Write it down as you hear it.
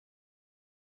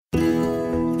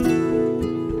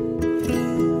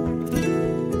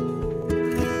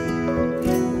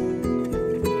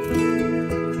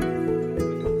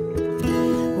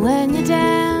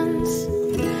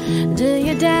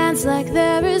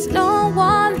there's no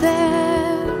one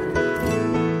there.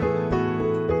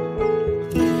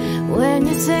 When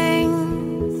you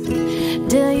sing,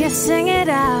 do you sing it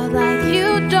out like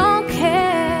you don't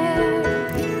care?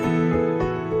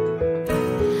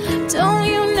 Don't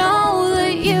you know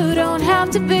that you don't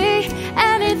have to be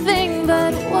anything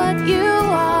but what you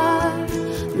are?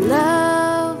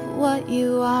 Love what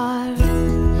you are.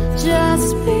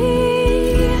 Just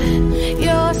be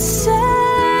yourself.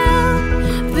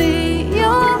 Be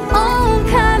your own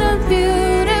kind of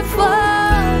beautiful.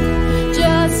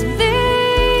 Just be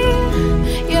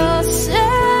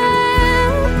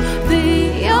yourself.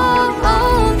 Be your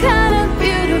own kind of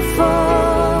beautiful.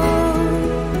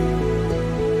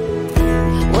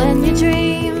 When you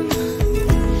dream,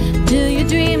 do you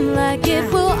dream like